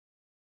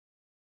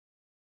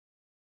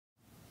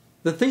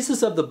The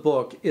thesis of the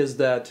book is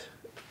that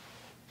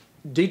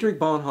Dietrich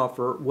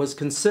Bonhoeffer was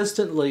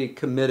consistently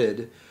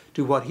committed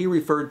to what he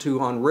referred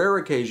to on rare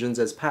occasions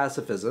as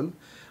pacifism,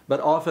 but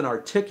often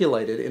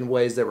articulated in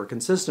ways that were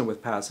consistent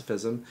with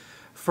pacifism,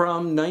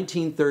 from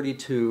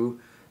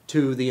 1932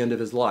 to the end of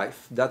his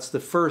life. That's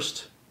the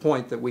first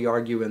point that we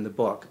argue in the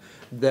book,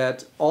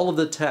 that all of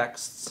the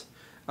texts,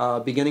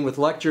 beginning with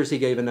lectures he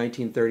gave in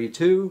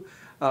 1932,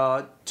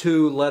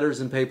 to letters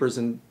and papers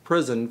in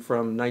prison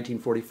from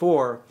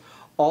 1944,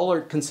 all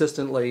are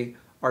consistently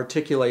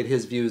articulate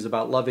his views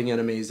about loving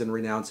enemies and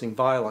renouncing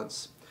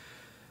violence.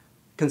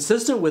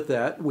 Consistent with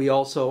that, we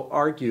also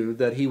argue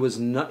that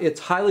it's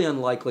highly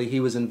unlikely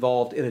he was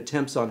involved in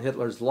attempts on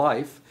Hitler's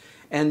life,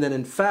 and that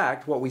in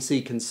fact what we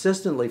see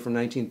consistently from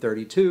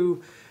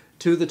 1932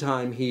 to the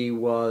time he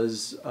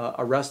was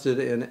arrested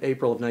in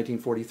April of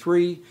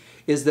 1943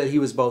 is that he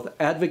was both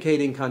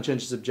advocating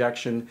conscientious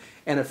objection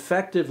and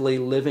effectively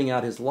living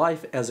out his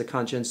life as a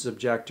conscientious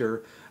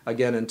objector,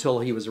 again, until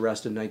he was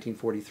arrested in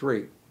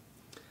 1943.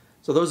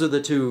 So those are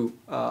the two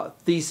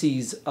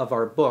theses of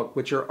our book,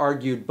 which are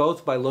argued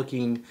both by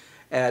looking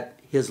at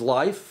his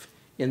life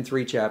in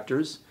 3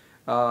 chapters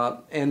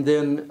and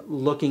then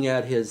looking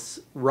at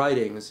his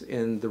writings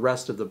in the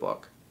rest of the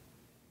book.